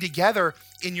coming together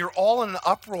and you're all in an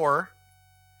uproar.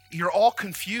 You're all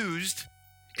confused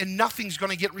and nothing's going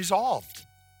to get resolved.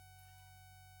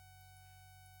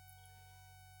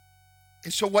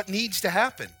 And so what needs to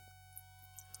happen?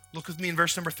 Look with me in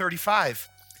verse number 35.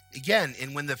 Again,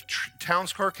 and when the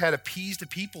town's clerk had appeased the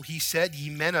people, he said, ye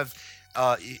men of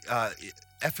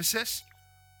Ephesus,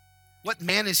 what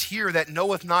man is here that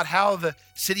knoweth not how the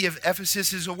city of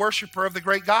Ephesus is a worshiper of the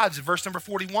great gods? Verse number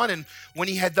 41, and when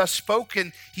he had thus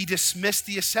spoken, he dismissed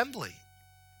the assembly.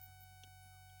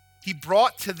 He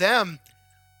brought to them,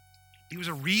 he was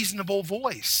a reasonable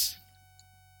voice.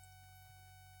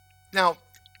 Now,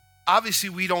 obviously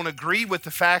we don't agree with the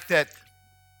fact that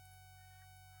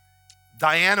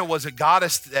Diana was a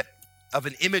goddess of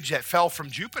an image that fell from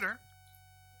Jupiter.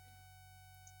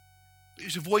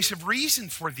 There's a voice of reason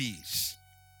for these.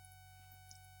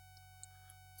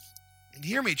 And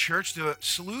hear me, church, the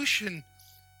solution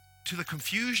to the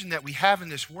confusion that we have in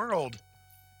this world,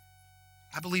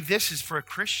 I believe this is for a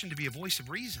Christian to be a voice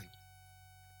of reason.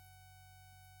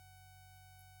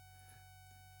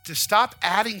 To stop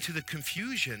adding to the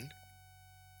confusion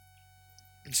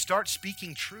and start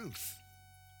speaking truth.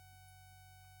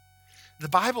 The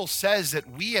Bible says that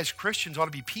we as Christians ought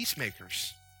to be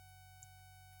peacemakers.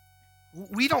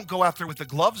 We don't go out there with the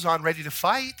gloves on ready to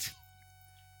fight.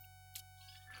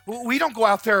 We don't go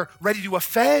out there ready to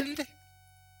offend.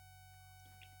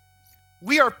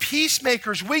 We are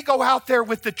peacemakers. We go out there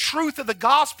with the truth of the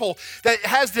gospel that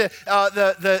has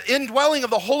the indwelling of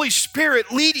the Holy Spirit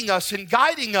leading us and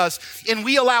guiding us, and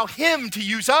we allow Him to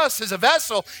use us as a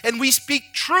vessel, and we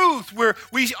speak truth where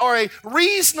we are a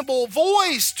reasonable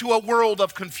voice to a world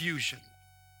of confusion.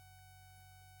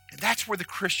 And that's where the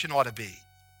Christian ought to be.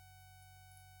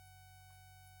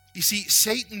 You see,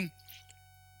 Satan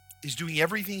is doing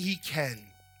everything he can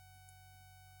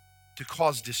to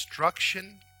cause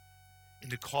destruction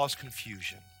and to cause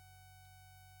confusion.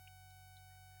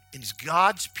 And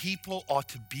God's people ought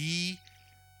to be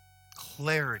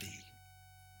clarity,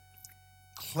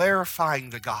 clarifying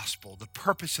the gospel, the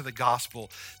purpose of the gospel,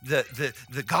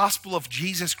 the gospel of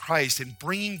Jesus Christ, and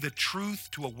bringing the truth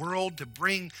to a world to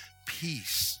bring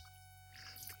peace.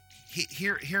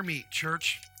 Hear me,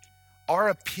 church. Our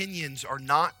opinions are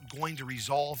not going to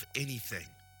resolve anything.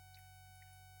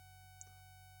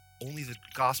 Only the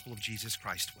gospel of Jesus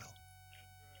Christ will.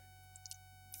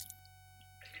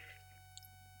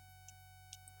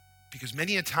 Because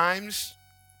many a times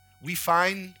we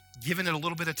find, given it a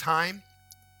little bit of time,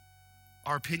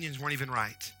 our opinions weren't even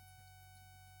right.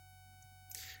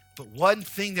 But one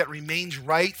thing that remains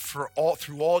right through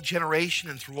all generation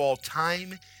and through all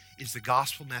time is the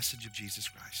gospel message of Jesus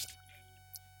Christ.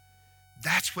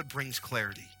 That's what brings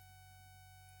clarity.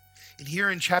 And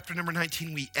here in chapter number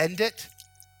 19, we end it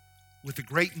with a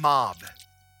great mob,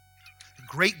 a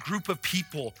great group of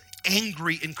people,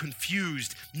 angry and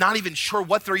confused, not even sure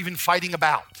what they're even fighting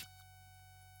about.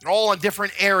 They're all in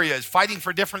different areas, fighting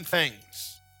for different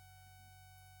things.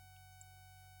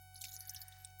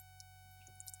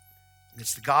 And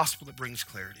it's the gospel that brings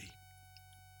clarity.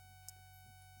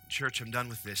 Church, I'm done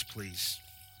with this, please.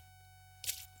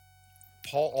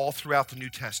 Paul, all throughout the New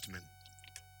Testament,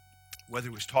 whether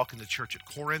he was talking to the church at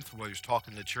Corinth, or whether he was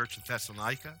talking to the church at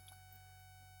Thessalonica,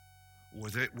 or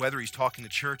whether he's talking to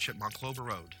the church at Monclova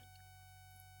Road,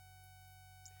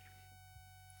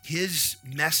 his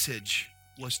message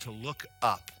was to look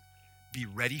up, be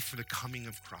ready for the coming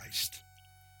of Christ,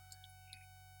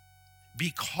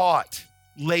 be caught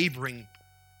laboring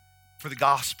for the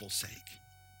gospel's sake.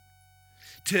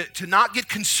 To not get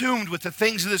consumed with the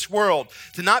things of this world,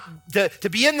 to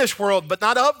be in this world but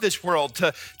not of this world,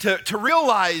 to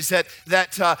realize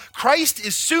that Christ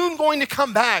is soon going to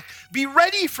come back. Be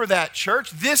ready for that,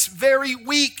 church. This very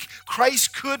week,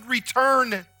 Christ could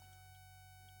return.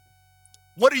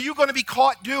 What are you going to be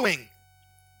caught doing?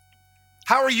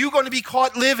 How are you going to be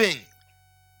caught living?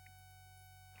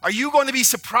 Are you going to be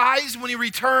surprised when he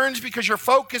returns because your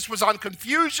focus was on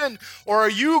confusion? Or are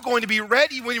you going to be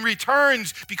ready when he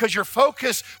returns because your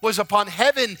focus was upon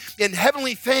heaven and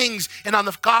heavenly things and on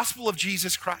the gospel of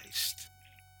Jesus Christ?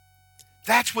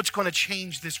 That's what's going to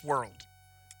change this world.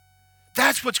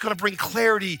 That's what's going to bring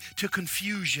clarity to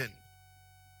confusion.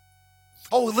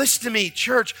 Oh, listen to me,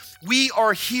 church. We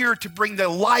are here to bring the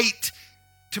light,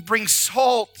 to bring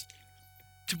salt,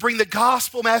 to bring the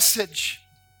gospel message.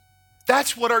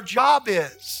 That's what our job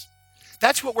is.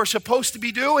 That's what we're supposed to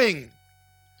be doing.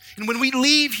 And when we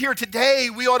leave here today,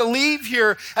 we ought to leave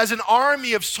here as an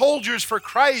army of soldiers for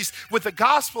Christ with the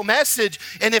gospel message.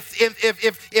 And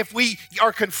if we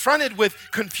are confronted with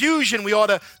confusion, we ought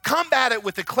to combat it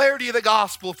with the clarity of the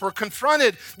gospel. If we're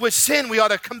confronted with sin, we ought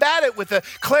to combat it with the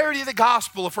clarity of the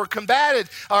gospel. If we're confronted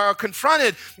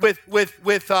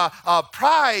with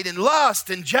pride and lust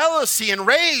and jealousy and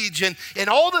rage and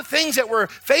all the things that we're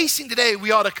facing today,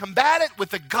 we ought to combat it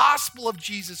with the gospel of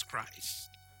Jesus Christ.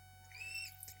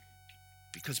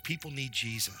 Because people need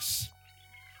Jesus.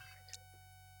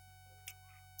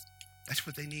 That's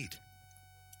what they need.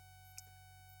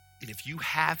 And if you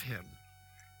have him,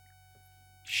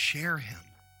 share him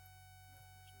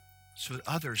so that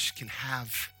others can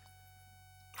have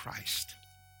Christ.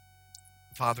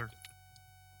 Father,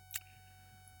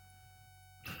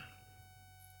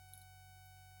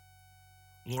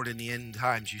 Lord, in the end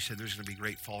times, you said there's going to be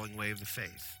great falling away of the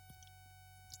faith.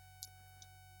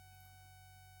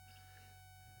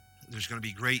 There's going to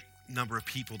be a great number of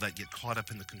people that get caught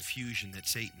up in the confusion that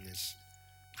Satan is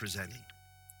presenting.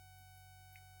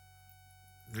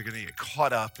 They're going to get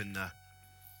caught up in the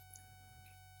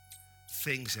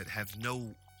things that have no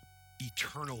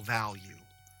eternal value.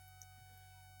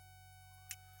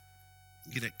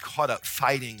 They get caught up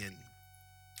fighting and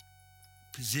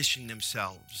positioning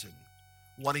themselves and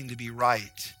wanting to be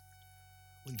right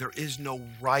when there is no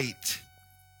right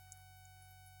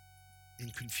in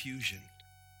confusion.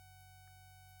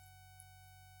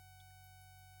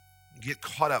 Get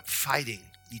caught up fighting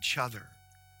each other.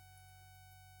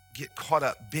 Get caught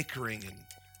up bickering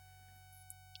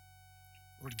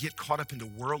or get caught up into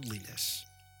worldliness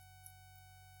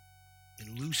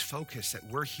and lose focus that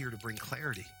we're here to bring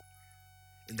clarity.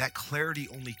 And that clarity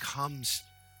only comes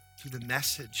through the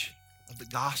message of the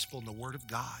gospel and the word of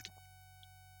God.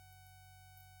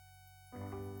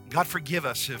 God, forgive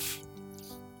us if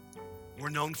we're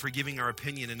known for giving our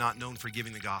opinion and not known for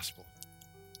giving the gospel.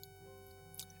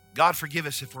 God, forgive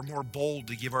us if we're more bold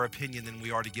to give our opinion than we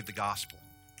are to give the gospel.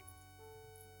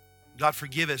 God,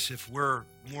 forgive us if we're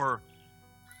more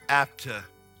apt to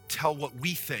tell what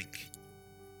we think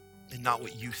and not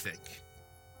what you think.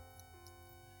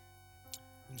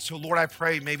 And so, Lord, I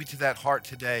pray maybe to that heart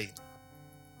today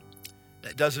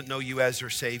that doesn't know you as their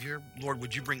Savior, Lord,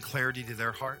 would you bring clarity to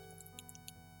their heart?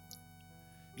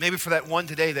 Maybe for that one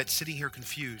today that's sitting here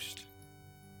confused,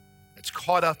 that's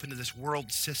caught up into this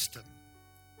world system,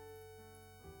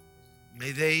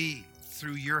 may they,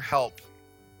 through your help,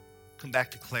 come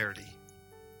back to clarity.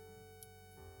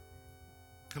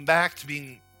 Come back to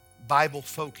being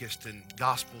Bible-focused and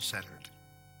gospel-centered.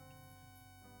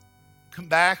 Come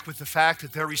back with the fact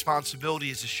that their responsibility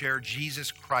is to share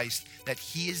Jesus Christ, that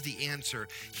he is the answer.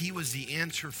 He was the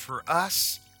answer for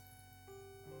us,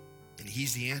 and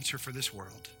he's the answer for this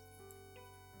world.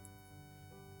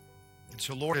 And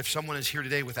so, Lord, if someone is here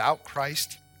today without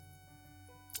Christ,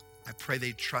 I pray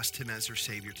they trust him as their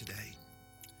Savior today.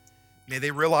 May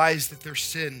they realize that their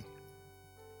sin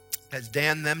has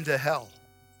damned them to hell.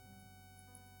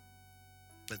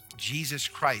 But Jesus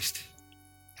Christ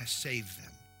has saved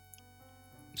them,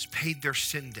 has paid their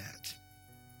sin debt.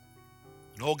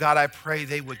 And oh God, I pray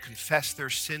they would confess their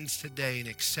sins today and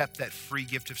accept that free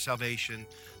gift of salvation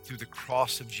through the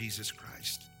cross of Jesus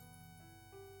Christ.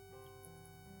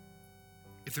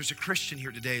 If there's a Christian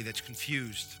here today that's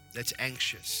confused, that's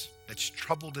anxious, that's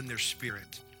troubled in their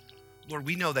spirit, Lord,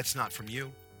 we know that's not from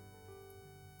you.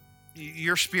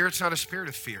 Your spirit's not a spirit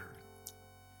of fear.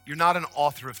 You're not an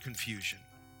author of confusion.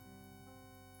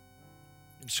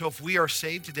 And so if we are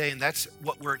saved today and that's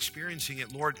what we're experiencing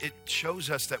it, Lord, it shows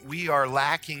us that we are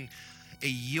lacking a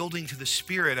yielding to the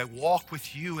Spirit, a walk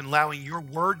with you and allowing your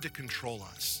word to control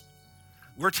us.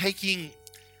 We're taking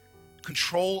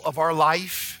control of our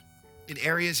life in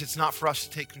areas it's not for us to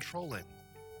take control in.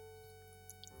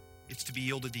 It's to be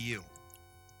yielded to you.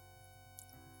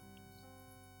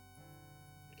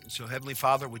 And so, Heavenly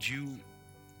Father, would you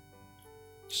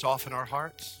soften our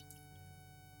hearts?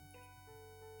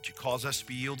 Would you cause us to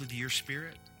be yielded to your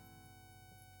Spirit?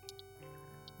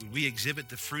 Would we exhibit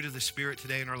the fruit of the Spirit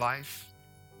today in our life?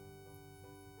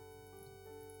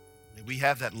 May we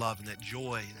have that love and that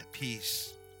joy and that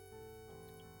peace,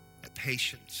 that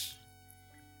patience.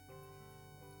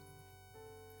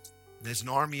 And as an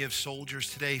army of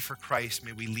soldiers today for Christ,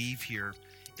 may we leave here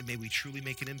and may we truly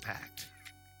make an impact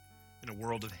in a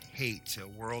world of hate, a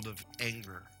world of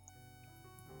anger,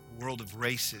 a world of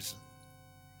racism,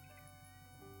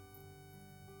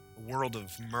 a world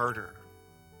of murder,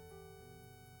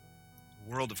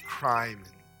 a world of crime,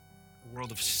 and a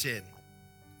world of sin.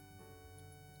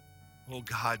 Oh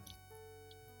God,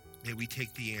 may we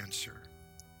take the answer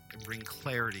and bring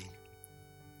clarity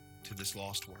to this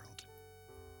lost world.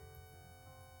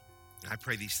 And I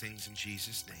pray these things in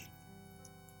Jesus' name.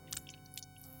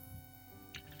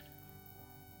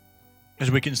 As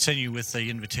we continue with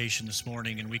the invitation this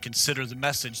morning and we consider the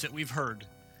message that we've heard,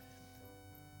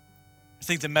 I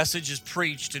think the message is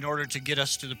preached in order to get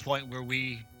us to the point where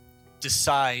we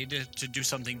decide to do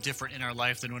something different in our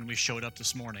life than when we showed up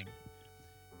this morning.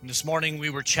 And this morning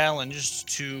we were challenged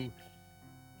to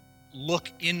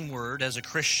look inward as a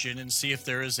Christian and see if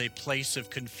there is a place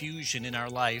of confusion in our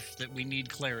life that we need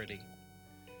clarity.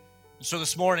 And so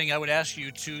this morning I would ask you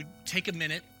to take a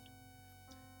minute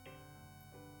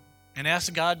and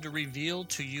ask God to reveal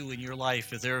to you in your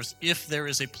life if there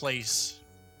is a place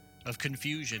of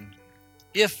confusion.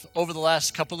 If over the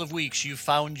last couple of weeks you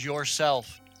found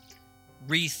yourself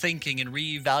rethinking and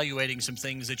reevaluating some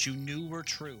things that you knew were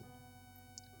true,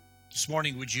 this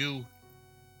morning would you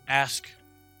ask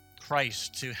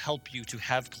Christ to help you to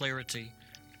have clarity?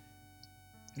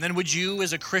 And then would you,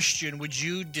 as a Christian, would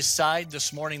you decide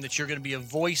this morning that you're going to be a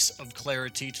voice of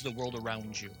clarity to the world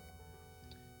around you?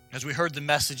 As we heard the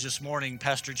message this morning,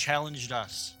 Pastor challenged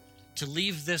us to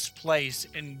leave this place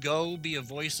and go be a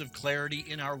voice of clarity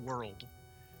in our world.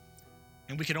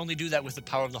 And we can only do that with the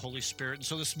power of the Holy Spirit. And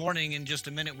so this morning, in just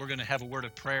a minute, we're going to have a word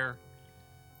of prayer,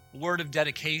 a word of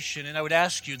dedication. And I would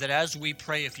ask you that as we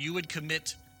pray, if you would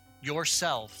commit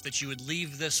yourself, that you would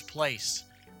leave this place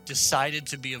decided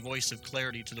to be a voice of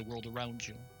clarity to the world around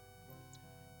you.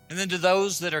 And then to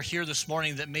those that are here this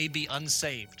morning that may be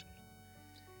unsaved,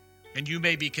 and you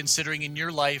may be considering in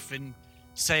your life and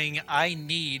saying, I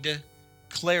need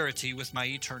clarity with my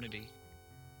eternity.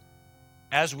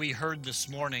 As we heard this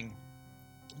morning,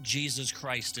 Jesus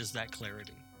Christ is that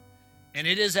clarity. And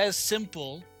it is as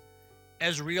simple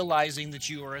as realizing that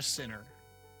you are a sinner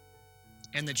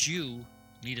and that you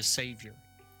need a Savior.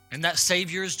 And that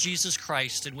Savior is Jesus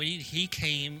Christ. And when He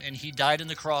came and He died on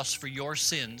the cross for your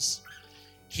sins,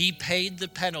 He paid the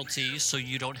penalty so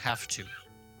you don't have to.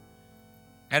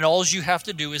 And all you have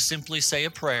to do is simply say a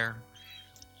prayer,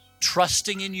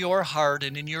 trusting in your heart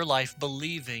and in your life,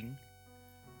 believing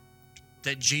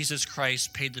that Jesus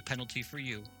Christ paid the penalty for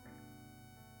you.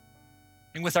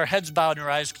 And with our heads bowed and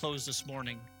our eyes closed this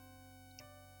morning,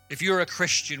 if you're a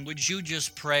Christian, would you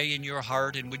just pray in your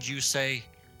heart and would you say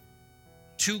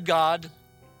to God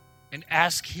and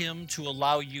ask Him to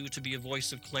allow you to be a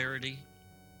voice of clarity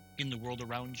in the world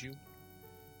around you?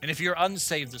 And if you're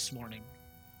unsaved this morning,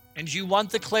 and you want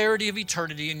the clarity of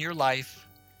eternity in your life,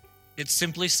 it's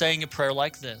simply saying a prayer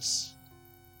like this.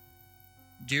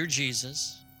 Dear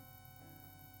Jesus,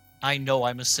 I know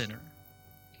I'm a sinner.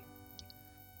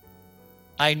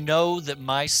 I know that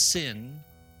my sin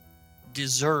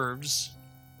deserves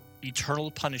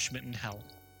eternal punishment in hell.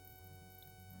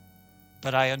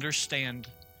 But I understand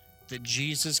that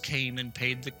Jesus came and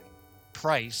paid the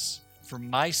price for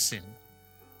my sin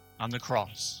on the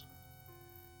cross.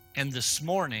 And this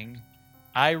morning,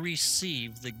 I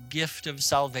receive the gift of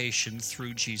salvation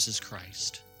through Jesus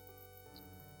Christ.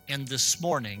 And this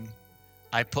morning,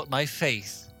 I put my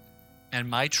faith and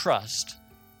my trust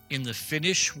in the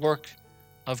finished work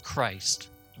of Christ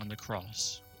on the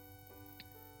cross.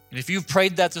 And if you've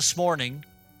prayed that this morning,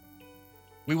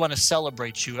 we want to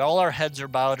celebrate you. All our heads are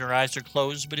bowed, our eyes are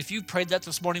closed. But if you prayed that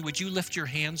this morning, would you lift your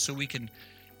hand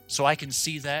so I can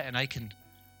see that and I can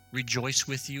rejoice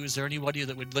with you? Is there anybody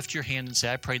that would lift your hand and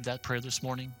say, I prayed that prayer this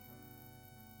morning?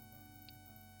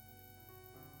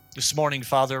 This morning,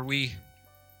 Father, we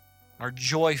are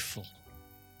joyful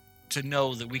to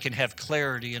know that we can have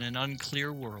clarity in an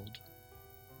unclear world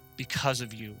because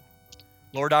of you.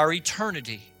 Lord, our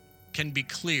eternity can be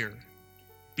clear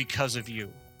because of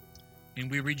you.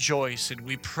 And we rejoice and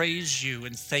we praise you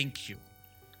and thank you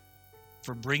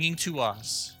for bringing to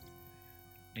us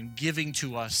and giving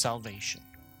to us salvation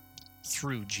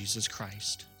through Jesus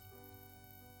Christ.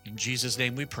 In Jesus'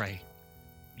 name we pray.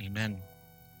 Amen.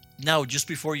 Now, just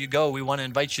before you go, we want to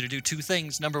invite you to do two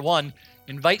things. Number one,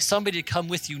 invite somebody to come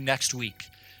with you next week.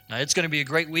 It's going to be a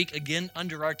great week, again,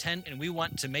 under our tent, and we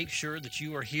want to make sure that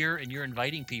you are here and you're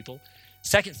inviting people.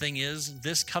 Second thing is,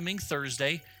 this coming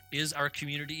Thursday is our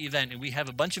community event, and we have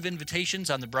a bunch of invitations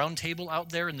on the brown table out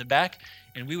there in the back,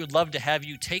 and we would love to have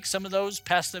you take some of those,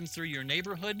 pass them through your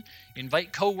neighborhood,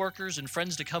 invite coworkers and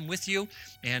friends to come with you,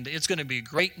 and it's going to be a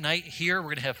great night here. We're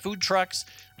going to have food trucks,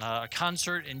 a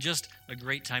concert, and just a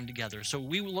great time together. So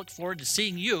we will look forward to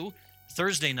seeing you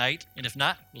Thursday night, and if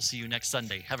not, we'll see you next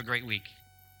Sunday. Have a great week.